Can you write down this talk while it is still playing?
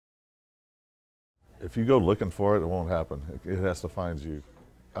If you go looking for it, it won't happen. It has to find you.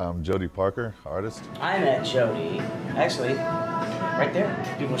 Jody Parker, artist. I met Jody, actually, right there.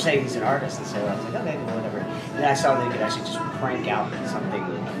 People were saying he's an artist, and so I was like, okay, well, whatever. And then I saw that he could actually just crank out something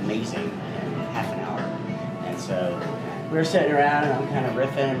amazing in half an hour. And so we were sitting around, and I'm kind of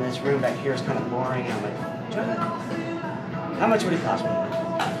riffing, and this room back here is kind of boring. And I'm like, Jody, how much would it cost me?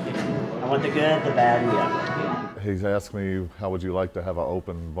 I want the good, the bad, and the ugly. He's asked me, how would you like to have an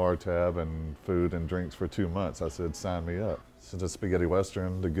open bar tab and food and drinks for 2 months? I said, sign me up. Since it's spaghetti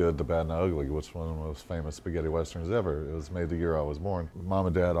western, the good, the bad, and the ugly, which is one of the most famous spaghetti westerns ever. It was made the year I was born. Mom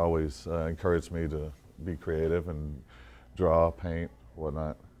and Dad always encouraged me to be creative and draw, paint,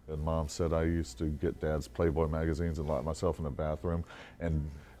 whatnot. And Mom said I used to get Dad's Playboy magazines and lock myself in the bathroom and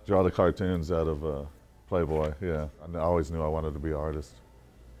draw the cartoons out of Playboy. Yeah, I always knew I wanted to be an artist.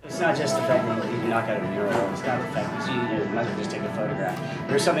 It's not just the fact that you can knock out a mural. It's not the fact that you might as well just take a photograph.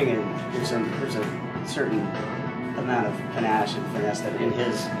 There's something there's a certain amount of panache and finesse that in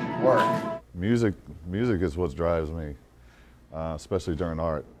his work. Music is what drives me, especially during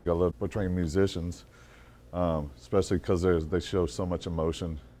art. I love portraying musicians, especially because they show so much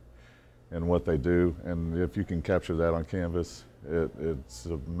emotion in what they do, and if you can capture that on canvas, it's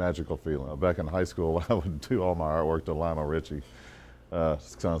a magical feeling. Back in high school, I would do all my artwork to Lionel Richie. It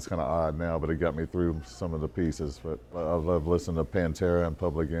sounds kind of odd now, but it got me through some of the pieces. But I love listening to Pantera and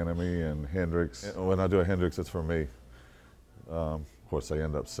Public Enemy and Hendrix. When I do a Hendrix, it's for me. Of course, they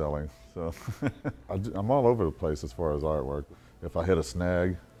end up selling. So I'm all over the place as far as artwork. If I hit a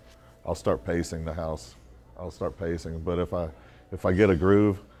snag, I'll start pacing the house. I'll start pacing. But if I get a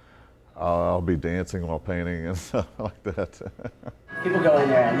groove, I'll be dancing while painting and stuff like that. People go in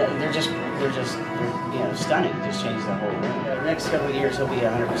there and they're stunning. It just changes the whole room. The next couple of years, he'll be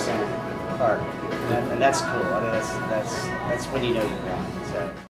 100% art, and that's cool. I mean, that's when you know you're gone. So.